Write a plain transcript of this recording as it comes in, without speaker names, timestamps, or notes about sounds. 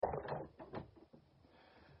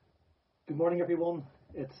morning, everyone.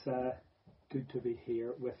 It's good to be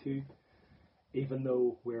here with you, even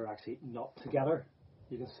though we're actually not together.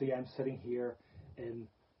 You can see I'm sitting here in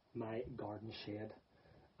my garden shed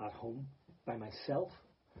at home by myself,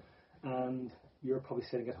 and you're probably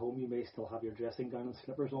sitting at home. You may still have your dressing gown and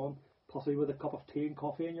slippers on, possibly with a cup of tea and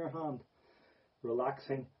coffee in your hand,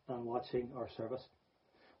 relaxing and watching our service.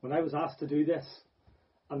 When I was asked to do this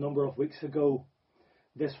a number of weeks ago,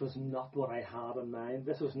 this was not what I had in mind.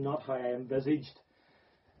 This was not how I envisaged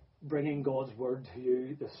bringing God's word to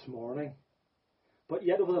you this morning. But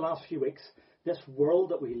yet over the last few weeks, this world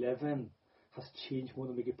that we live in has changed more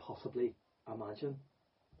than we could possibly imagine.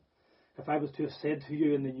 If I was to have said to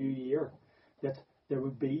you in the new year that there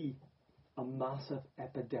would be a massive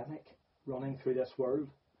epidemic running through this world,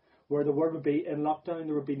 where the world would be in lockdown,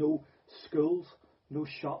 there would be no schools, no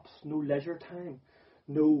shops, no leisure time,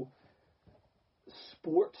 no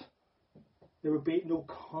sport, there would be no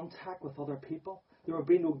contact with other people, there would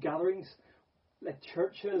be no gatherings like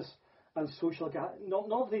churches and social gatherings.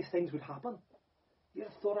 None of these things would happen. You'd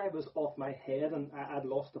have thought I was off my head and I'd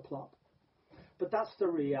lost the plot. But that's the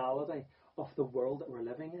reality of the world that we're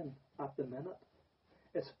living in at the minute.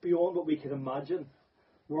 It's beyond what we can imagine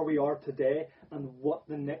where we are today and what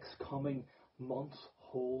the next coming months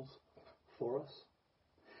holds for us.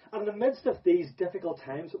 And in the midst of these difficult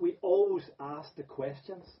times, we always ask the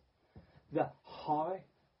questions, the how.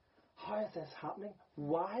 How is this happening?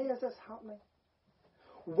 Why is this happening?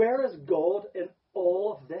 Where is God in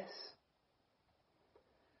all of this?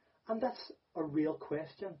 And that's a real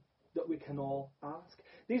question that we can all ask.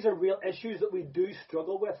 These are real issues that we do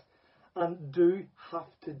struggle with and do have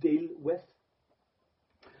to deal with.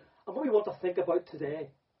 And what we want to think about today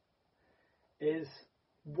is,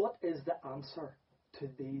 what is the answer to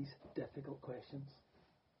these difficult questions?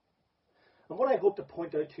 And what I hope to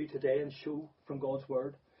point out to you today and show from God's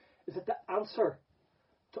Word is that the answer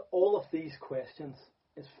to all of these questions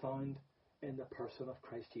is found in the person of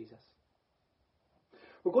Christ Jesus.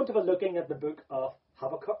 We're going to be looking at the book of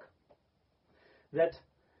Habakkuk, that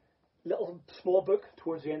little small book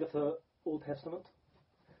towards the end of the Old Testament.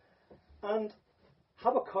 And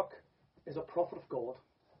Habakkuk is a prophet of God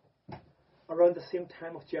around the same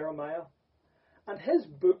time of Jeremiah. And his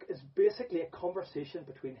book is basically a conversation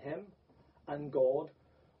between him and God,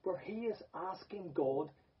 where he is asking God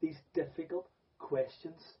these difficult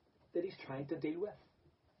questions that he's trying to deal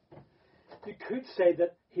with. You could say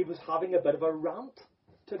that he was having a bit of a rant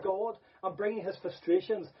to God and bringing his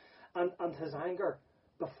frustrations and his anger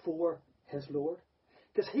before his Lord.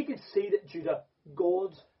 Because he could see that Judah,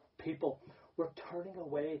 God's people, were turning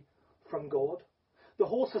away from God. The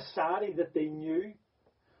whole society that they knew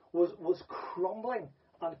was crumbling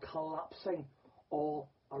and collapsing all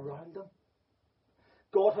around them.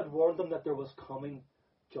 God had warned them that there was coming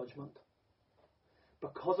judgment.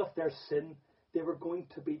 Because of their sin, they were going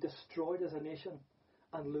to be destroyed as a nation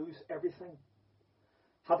and lose everything.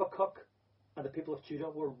 Habakkuk and the people of Judah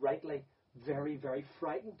were rightly very, very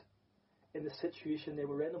frightened in the situation they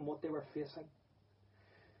were in and what they were facing.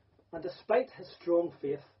 And despite his strong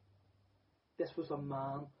faith, this was a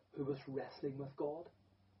man who was wrestling with God.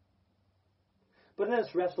 But in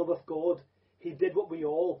his wrestle with God, he did what we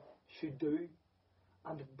all should do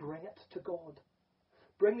and bring it to God.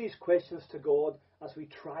 Bring these questions to God as we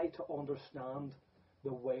try to understand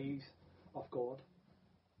the ways of God.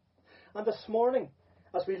 And this morning,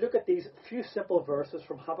 as we look at these few simple verses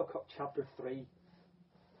from Habakkuk chapter 3,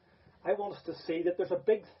 I want us to see that there's a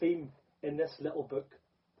big theme in this little book,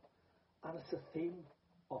 and it's a theme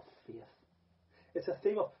of faith. It's a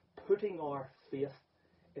theme of putting our faith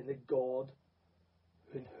in the God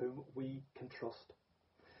in whom we can trust.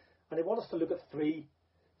 And I want us to look at three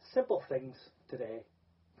simple things today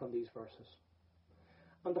from these verses.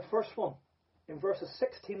 And the first one, in verses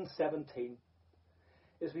 16 and 17,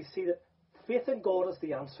 is we see that faith in God is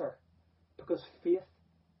the answer, because faith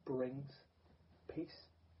brings peace.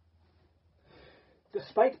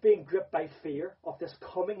 Despite being gripped by fear of this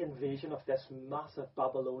coming invasion of this massive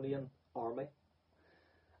Babylonian army,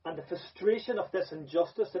 and the frustration of this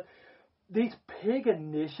injustice that these pagan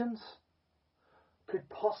nations could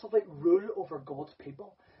possibly rule over God's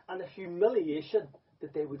people, and the humiliation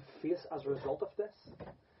that they would face as a result of this,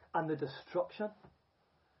 and the destruction,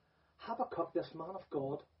 Habakkuk, this man of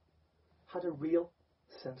God, had a real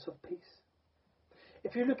sense of peace.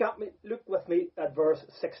 If you look with me at verse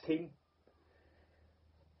 16,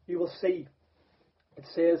 you will see it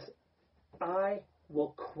says, I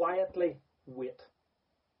will quietly wait.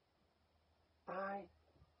 I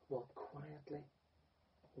will quietly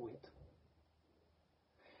wait.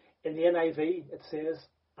 In the NIV, it says,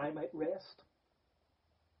 I might rest.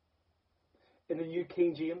 In the New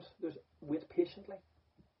King James, there's wait patiently.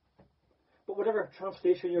 But whatever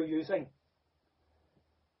translation you're using,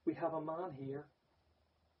 we have a man here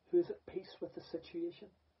who is at peace with the situation,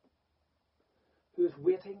 who is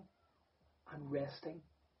waiting and resting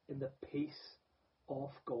in the peace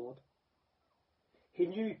of God. He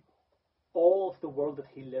knew all of the world that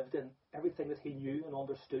he lived in, everything that he knew and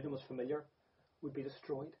understood and was familiar, would be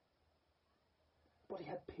destroyed. But he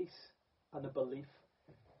had peace and a belief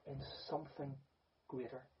in something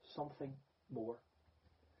greater, something more.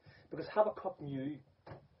 Because Habakkuk knew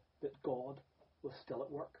that God was still at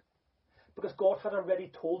work. Because God had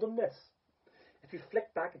already told him this. If you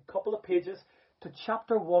flick back a couple of pages to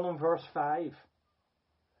chapter 1 and verse 5,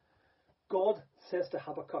 God says to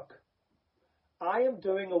Habakkuk, I am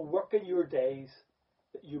doing a work in your days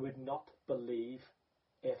that you would not believe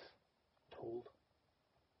if told.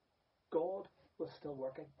 God was still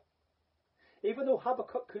working. Even though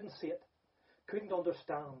Habakkuk couldn't see it, couldn't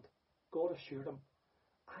understand, God assured him,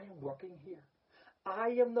 I am working here. I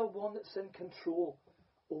am the one that's in control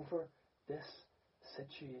over this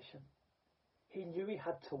situation. He knew he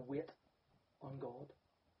had to wait on God.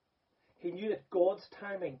 He knew that God's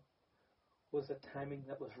timing was the timing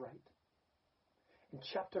that was right. In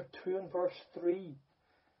chapter 2 and verse 3,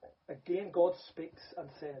 again God speaks and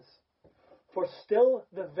says, For still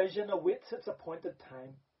the vision awaits its appointed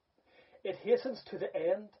time. It hastens to the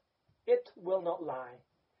end. It will not lie.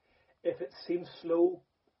 If it seems slow,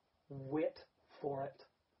 wait for it.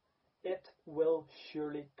 It will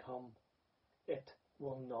surely come. It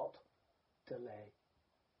will not delay.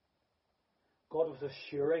 God was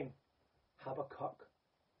assuring Habakkuk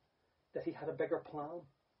that he had a bigger plan,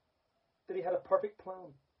 that he had a perfect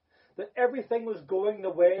plan, that everything was going the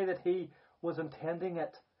way that he was intending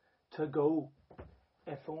it to go,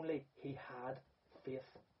 if only he had faith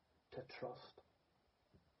to trust.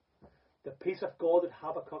 The peace of God that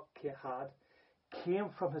Habakkuk had came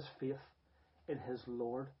from his faith in his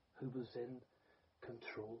Lord who was in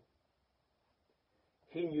control.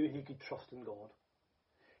 He knew he could trust in God.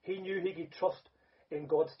 He knew he could trust in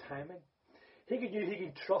God's timing. He knew he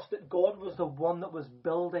could trust that God was the one that was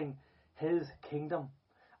building his kingdom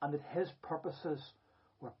and that his purposes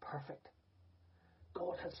were perfect.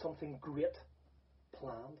 God had something great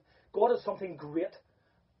planned. God had something great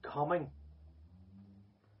coming.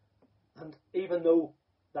 And even though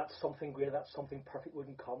that something great, that something perfect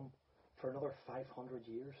wouldn't come for another 500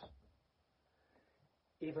 years,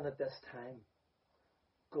 even at this time,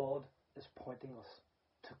 God is pointing us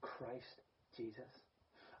to Christ Jesus.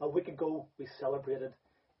 A week ago, we celebrated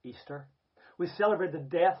Easter. We celebrated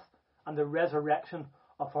the death and the resurrection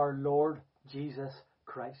of our Lord Jesus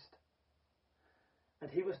Christ. And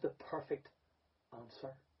he was the perfect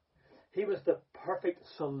answer. He was the perfect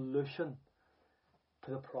solution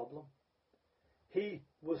to the problem. He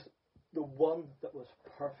was the one that was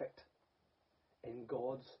perfect in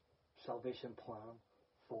God's salvation plan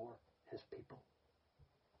for his people.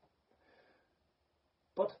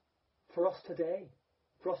 But for us today,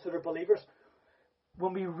 for us that are believers,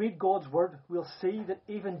 when we read God's word, we'll see that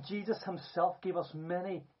even Jesus himself gave us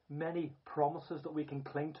many, many promises that we can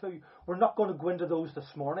cling to. We're not going to go into those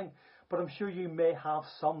this morning, but I'm sure you may have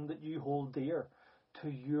some that you hold dear to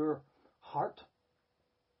your heart.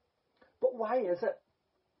 But why is it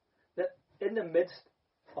that in the midst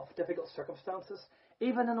of difficult circumstances,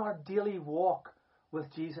 even in our daily walk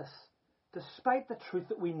with Jesus, despite the truth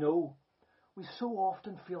that we know, we so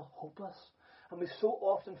often feel hopeless and we so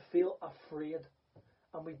often feel afraid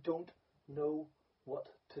and we don't know what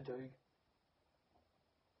to do?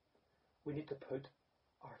 We need to put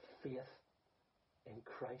our faith in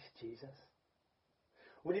Christ Jesus.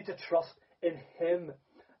 We need to trust in him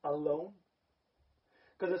alone.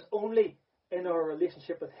 Because it's only in our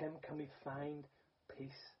relationship with him can we find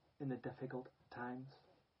peace in the difficult times.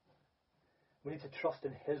 We need to trust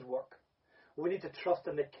in his work. We need to trust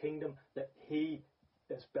in the kingdom that he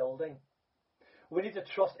is building. We need to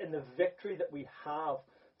trust in the victory that we have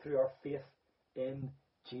through our faith in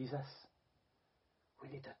Jesus. We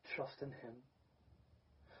need to trust in him.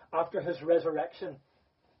 After his resurrection,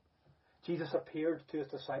 Jesus appeared to his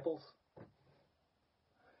disciples.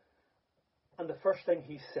 And the first thing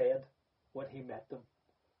he said when he met them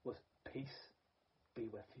was, "Peace be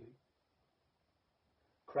with you."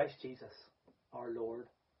 Christ Jesus, our Lord,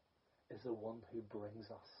 is the one who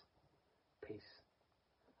brings us peace.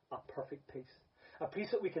 A perfect peace. A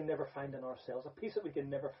peace that we can never find in ourselves. A peace that we can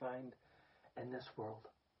never find in this world.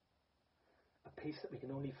 A peace that we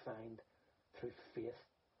can only find through faith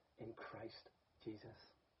in Christ Jesus.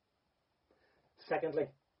 Secondly,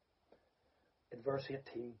 in verse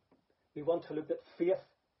 18, we want to look at faith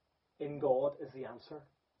in God is the answer,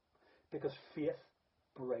 because faith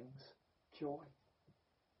brings joy.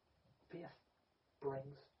 Faith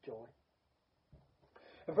brings joy.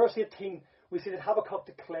 In verse 18, we see that Habakkuk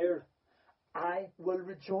declared, I will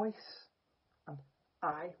rejoice and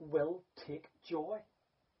I will take joy.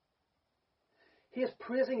 He is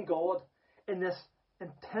praising God in this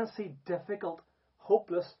intensely difficult,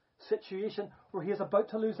 hopeless situation where he is about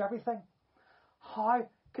to lose everything. How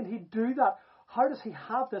can he do that? How does he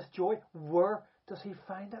have this joy? Where does he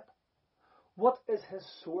find it? What is his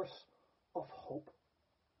source of hope?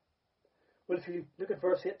 Well, if you look at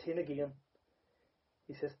verse 18 again,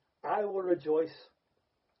 he says, I will rejoice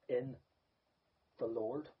in the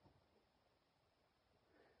Lord.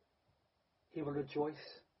 He will rejoice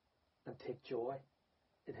and take joy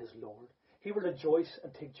in his Lord. He will rejoice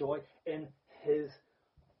and take joy in his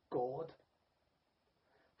God.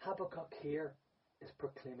 Habakkuk here is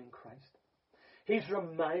proclaiming Christ. He's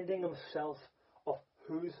reminding himself of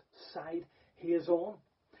whose side he is on.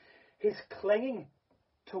 He's clinging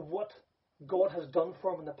to what God has done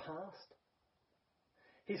for him in the past.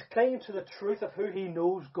 He's clinging to the truth of who he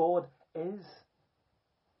knows God is.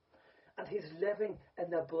 And he's living in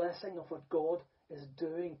the blessing of what God is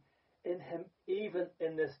doing in him, even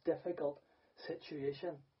in this difficult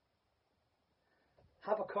situation.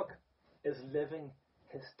 Habakkuk is living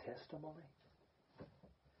his testimony.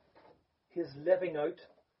 He is living out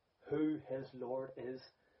who his Lord is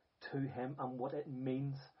to him and what it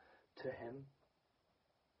means to him.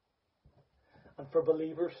 And for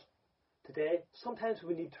believers today, sometimes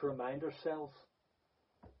we need to remind ourselves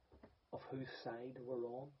of whose side we're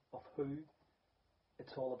on, of who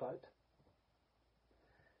it's all about.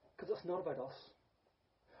 Because it's not about us.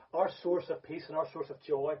 Our source of peace and our source of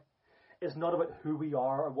joy is not about who we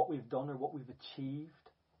are or what we've done or what we've achieved.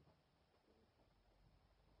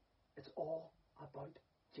 It's all about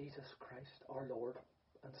Jesus Christ, our Lord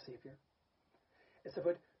and Saviour. It's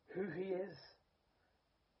about who he is,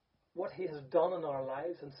 what he has done in our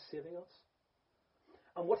lives in saving us,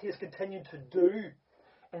 and what he has continued to do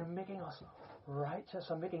in making us righteous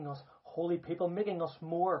and making us holy people, making us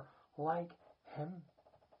more like him.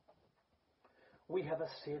 We have a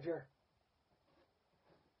Saviour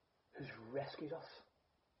who's rescued us.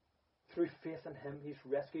 Through faith in him, he's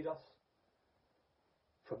rescued us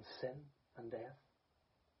from sin and death.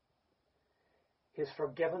 He has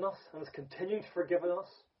forgiven us and is continuing to forgive us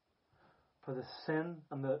for the sin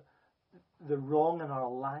and the wrong in our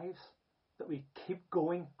lives, that we keep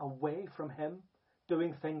going away from him,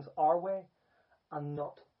 doing things our way and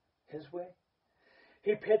not his way.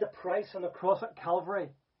 He paid the price on the cross at Calvary,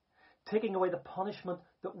 taking away the punishment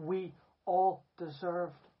that we all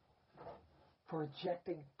deserved for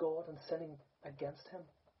rejecting God and sinning against him.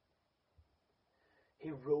 He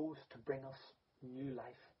rose to bring us new life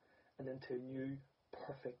and into a new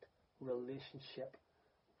perfect relationship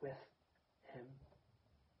with him.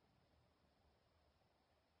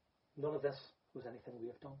 None of this was anything we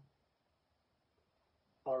have done.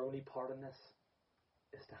 Our only part in this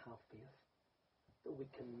is to have faith, that we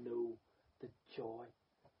can know the joy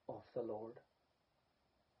of the Lord.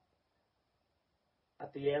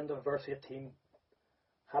 At the end of verse 18,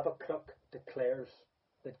 Habakkuk declares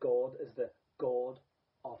that God is the God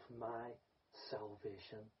of my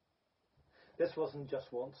salvation. This wasn't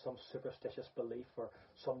just once some superstitious belief or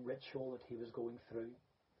some ritual that he was going through.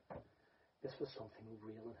 This was something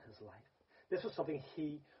real in his life. This was something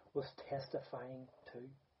he was testifying to.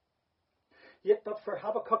 Yet, but for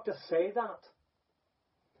Habakkuk to say that,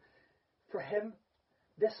 for him,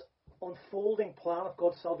 this unfolding plan of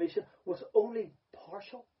God's salvation was only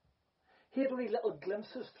partial. He had only little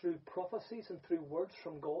glimpses through prophecies and through words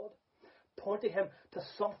from God, pointing him to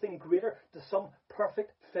something greater, to some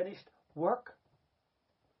perfect, finished work.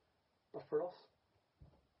 But for us,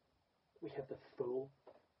 we have the full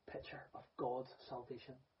picture of God's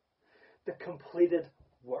salvation, the completed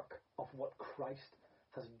work of what Christ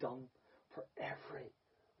has done for every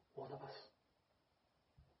one of us.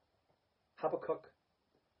 Habakkuk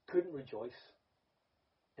couldn't rejoice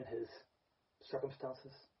in his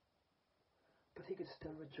circumstances, but he could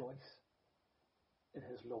still rejoice in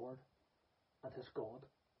his Lord and his God.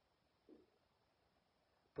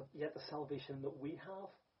 But yet the salvation that we have,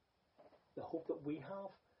 the hope that we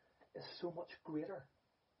have, is so much greater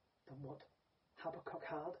than what Habakkuk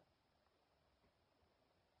had.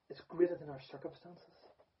 It's greater than our circumstances.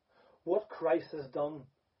 What Christ has done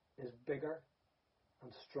is bigger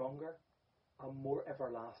and stronger and more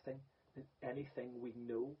everlasting than anything we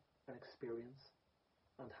know and experience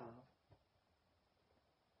and have.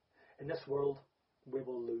 In this world, we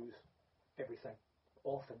will lose everything.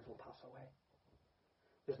 All things will pass away.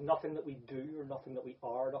 There's nothing that we do or nothing that we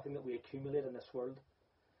are, nothing that we accumulate in this world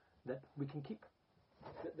that we can keep,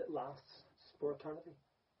 that lasts for eternity.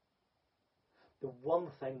 The one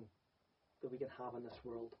thing that we can have in this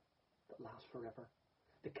world that lasts forever,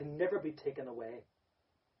 that can never be taken away,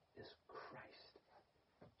 is Christ,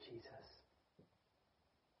 Jesus.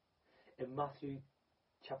 In Matthew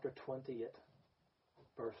chapter 28,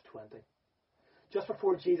 verse 20, just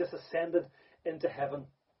before Jesus ascended into heaven,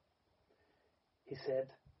 he said,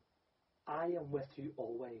 I am with you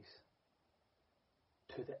always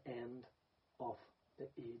to the end of the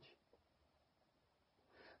age.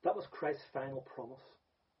 That was Christ's final promise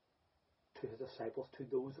to his disciples, to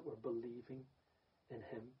those that were believing in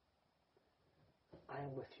him. I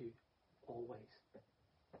am with you always.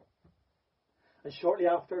 And shortly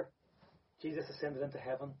after Jesus ascended into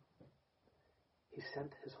heaven, he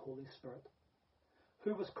sent his Holy Spirit,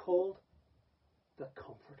 who was called the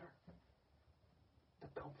Comforter. The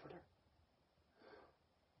Comforter.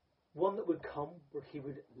 One that would come where he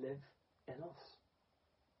would live in us.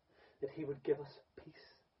 That he would give us peace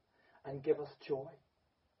and give us joy.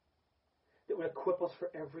 That would equip us for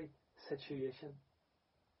every situation.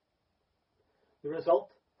 The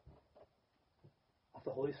result of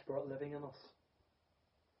the Holy Spirit living in us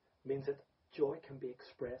means that joy can be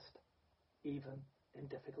expressed even in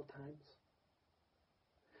difficult times.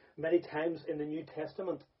 Many times in the New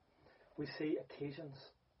Testament, we see occasions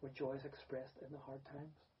where joy is expressed in the hard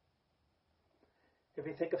times. If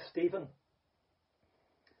we think of Stephen,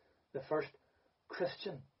 the first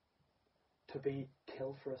Christian to be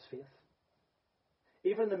killed for his faith,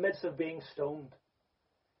 even in the midst of being stoned,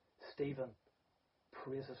 Stephen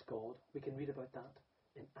praises God. We can read about that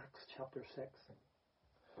in Acts chapter 6.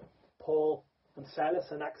 Paul and Silas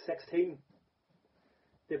in Acts 16,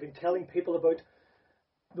 they've been telling people about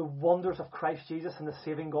the wonders of Christ Jesus and the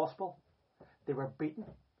saving gospel. They were beaten.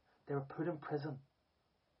 They were put in prison.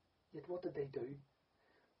 Yet what did they do?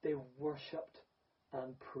 They worshipped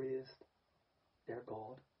and praised their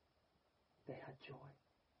God. They had joy.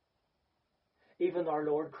 Even our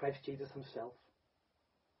Lord Christ Jesus himself,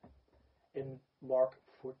 in Mark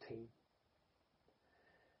 14,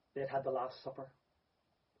 they had had the Last Supper.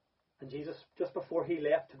 And Jesus, just before he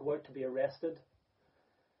left to go out to be arrested,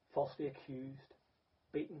 falsely accused,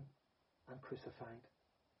 beaten and crucified,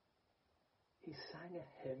 he sang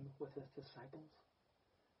a hymn with his disciples.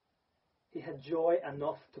 He had joy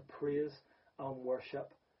enough to praise and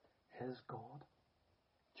worship his God.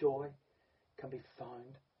 Joy can be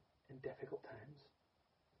found in difficult times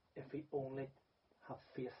if we only have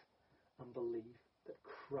faith and believe that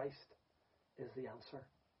Christ is the answer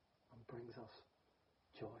and brings us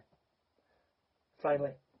joy.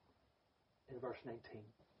 Finally, in verse 19,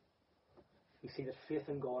 we see that faith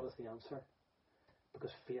in God is the answer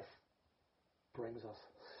because faith brings us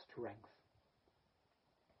strength.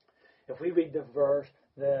 If we read the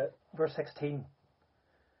verse 16,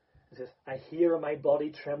 it says, I hear my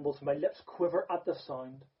body trembles, my lips quiver at the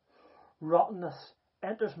sound. Rottenness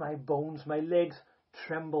enters my bones, my legs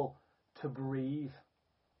tremble to breathe.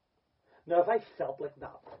 Now, if I felt like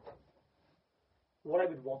that, what I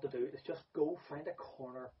would want to do is just go find a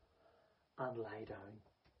corner and lie down.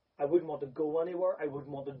 I wouldn't want to go anywhere. I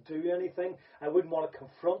wouldn't want to do anything. I wouldn't want to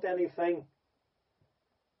confront anything.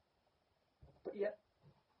 But yet,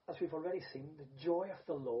 as we've already seen, the joy of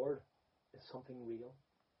the Lord is something real.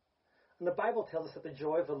 And the Bible tells us that the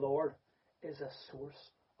joy of the Lord is a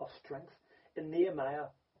source of strength. In Nehemiah,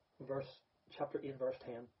 chapter 8, verse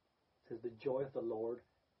 10, it says, the joy of the Lord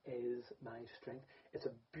is my strength. It's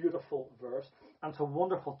a beautiful verse, and it's a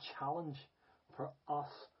wonderful challenge for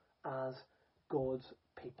us as God's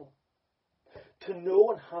people. To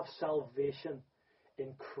know and have salvation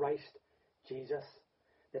in Christ Jesus,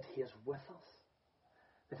 that he is with us,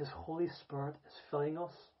 that his Holy Spirit is filling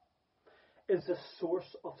us, is the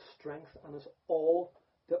source of strength and is all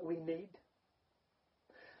that we need.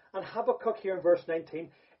 And Habakkuk here in verse 19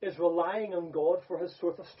 is relying on God for his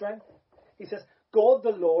source of strength. He says, God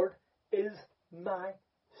the Lord is my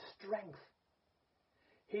strength.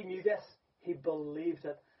 He knew this, he believed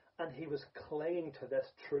it, and he was clinging to this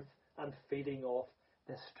truth and feeding off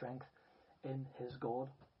this strength in his God.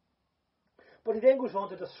 But he then goes on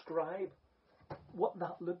to describe what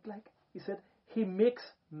that looked like. He said, he makes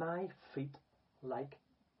my feet like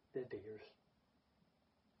the deer's.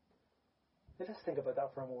 Now let's think about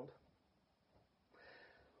that for a moment.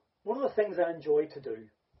 One of the things I enjoy to do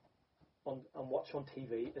and watch on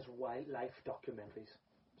TV is wildlife documentaries.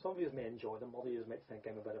 Some of you may enjoy them, others of you might think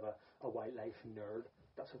I'm a bit of a wildlife nerd.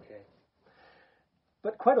 That's okay.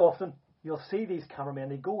 But quite often, you'll see these cameramen,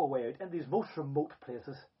 they go away out in these most remote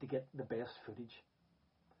places to get the best footage.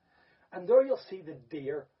 And there you'll see the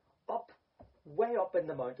deer way up in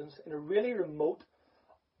the mountains, in a really remote,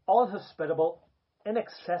 unhospitable,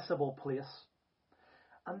 inaccessible place.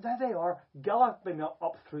 And there they are, galloping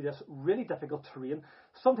up through this really difficult terrain.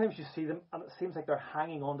 Sometimes you see them and it seems like they're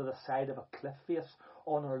hanging onto the side of a cliff face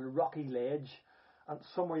on a rocky ledge. And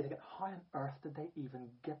somewhere you think, how on earth did they even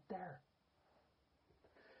get there?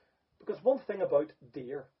 Because one thing about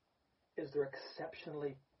deer is they're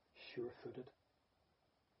exceptionally sure-footed.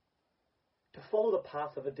 To follow the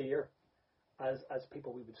path of a deer, as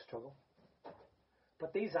people, we would struggle.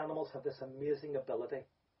 But these animals have this amazing ability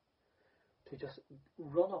to just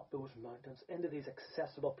run up those mountains into these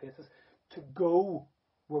accessible places, to go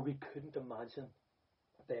where we couldn't imagine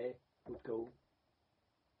they would go.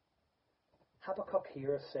 Habakkuk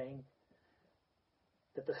here is saying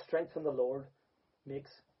that the strength in the Lord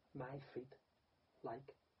makes my feet like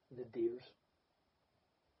the deer's.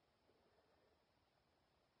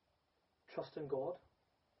 Trust in God,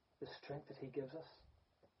 the strength that He gives us,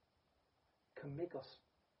 can make us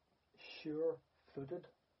sure-footed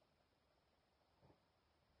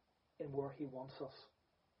in where He wants us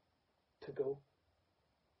to go.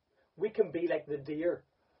 We can be like the deer,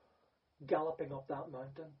 galloping up that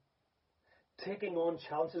mountain, taking on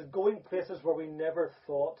challenges, going places where we never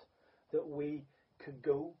thought that we could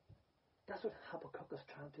go. That's what Habakkuk is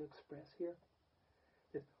trying to express here.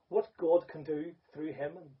 That what God can do through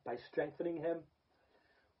him and by strengthening him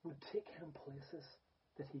would take him places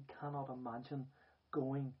that he cannot imagine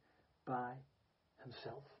going by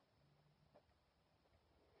himself.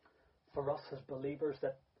 For us as believers,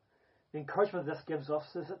 that the encouragement this gives us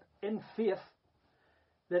is that in faith,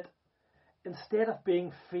 that instead of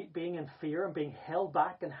being in fear and being held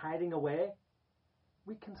back and hiding away,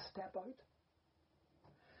 we can step out.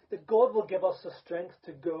 That God will give us the strength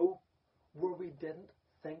to go where we didn't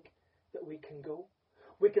think that we can go.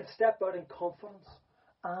 We can step out in confidence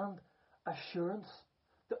and assurance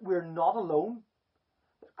that we're not alone,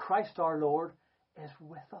 that Christ our Lord is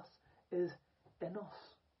with us, is in us.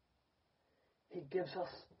 He gives us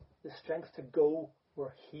the strength to go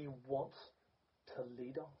where He wants to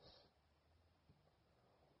lead us.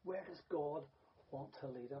 Where does God want to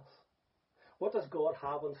lead us? What does God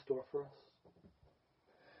have in store for us?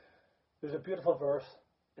 There's a beautiful verse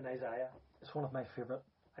in Isaiah. It's one of my favourite.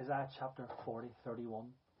 Isaiah chapter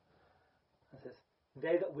 40:31. It says,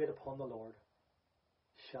 "They that wait upon the Lord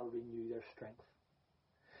shall renew their strength.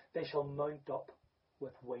 They shall mount up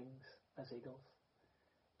with wings as eagles.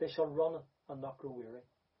 They shall run and not grow weary.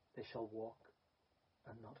 They shall walk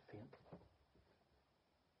and not faint."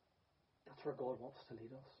 That's where God wants to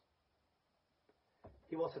lead us.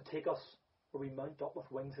 He wants to take us where we mount up with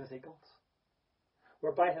wings as eagles,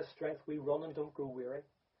 where by His strength we run and don't grow weary.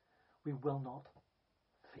 We will not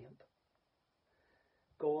faint.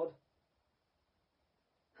 God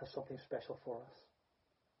has something special for us.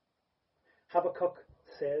 Habakkuk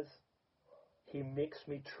says, "He makes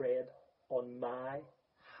me tread on my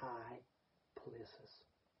high places."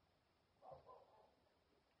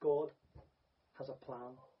 God has a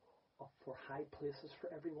plan for high places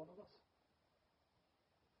for every one of us.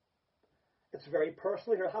 It's very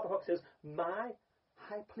personal here. Habakkuk says, my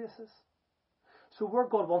high places. So where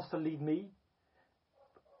God wants to lead me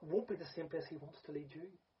won't be the same place He wants to lead you.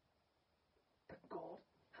 But God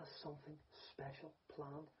has something special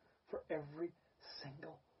planned for every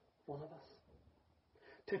single one of us.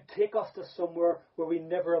 To take us to somewhere where we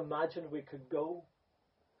never imagined we could go.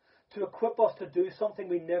 To equip us to do something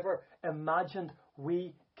we never imagined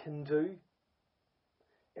we can do.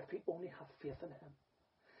 If we only have faith in Him.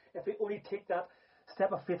 If we only take that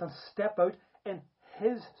step of faith and step out in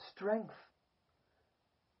His strength,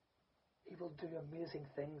 He will do amazing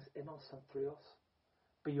things in us and through us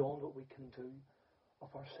beyond what we can do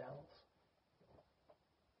of ourselves.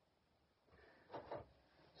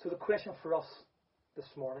 So the question for us this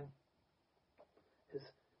morning is,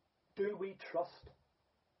 do we trust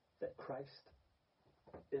that Christ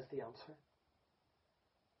is the answer?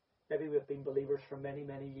 Maybe we've been believers for many,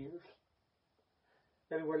 many years.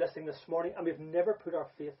 Maybe we're listening this morning and we've never put our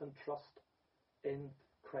faith and trust in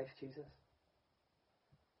Christ Jesus.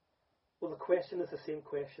 Well, the question is the same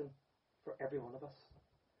question for every one of us.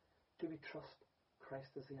 Do we trust Christ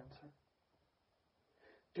as the answer?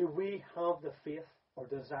 Do we have the faith or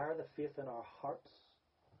desire the faith in our hearts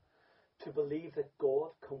to believe that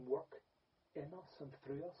God can work in us and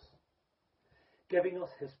through us, giving us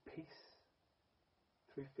His peace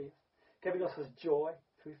through faith, giving us His joy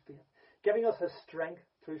through faith, giving us His strength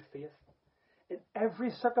through faith in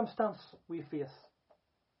every circumstance we face?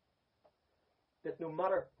 That no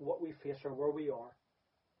matter what we face or where we are,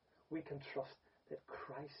 we can trust that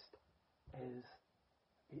Christ is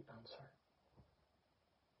the answer.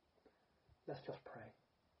 Let's just pray.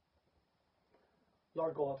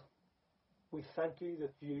 Lord God, we thank you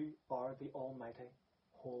that you are the Almighty,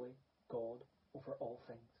 Holy God over all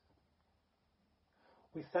things.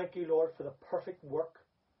 We thank you, Lord, for the perfect work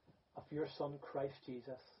of your Son, Christ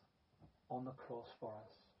Jesus, on the cross for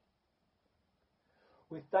us.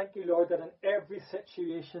 We thank you, Lord, that in every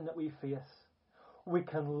situation that we face, we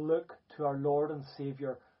can look to our Lord and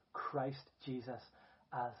Saviour, Christ Jesus,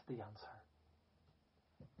 as the answer.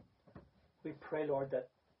 We pray, Lord, that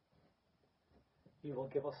you will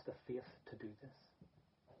give us the faith to do this,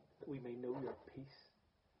 that we may know your peace,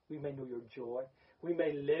 we may know your joy, we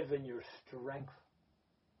may live in your strength,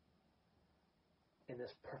 in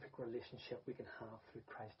this perfect relationship we can have through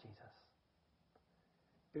Christ Jesus.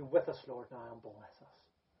 Be with us, Lord, now and bless us,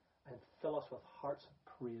 and fill us with hearts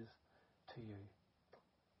of praise to you.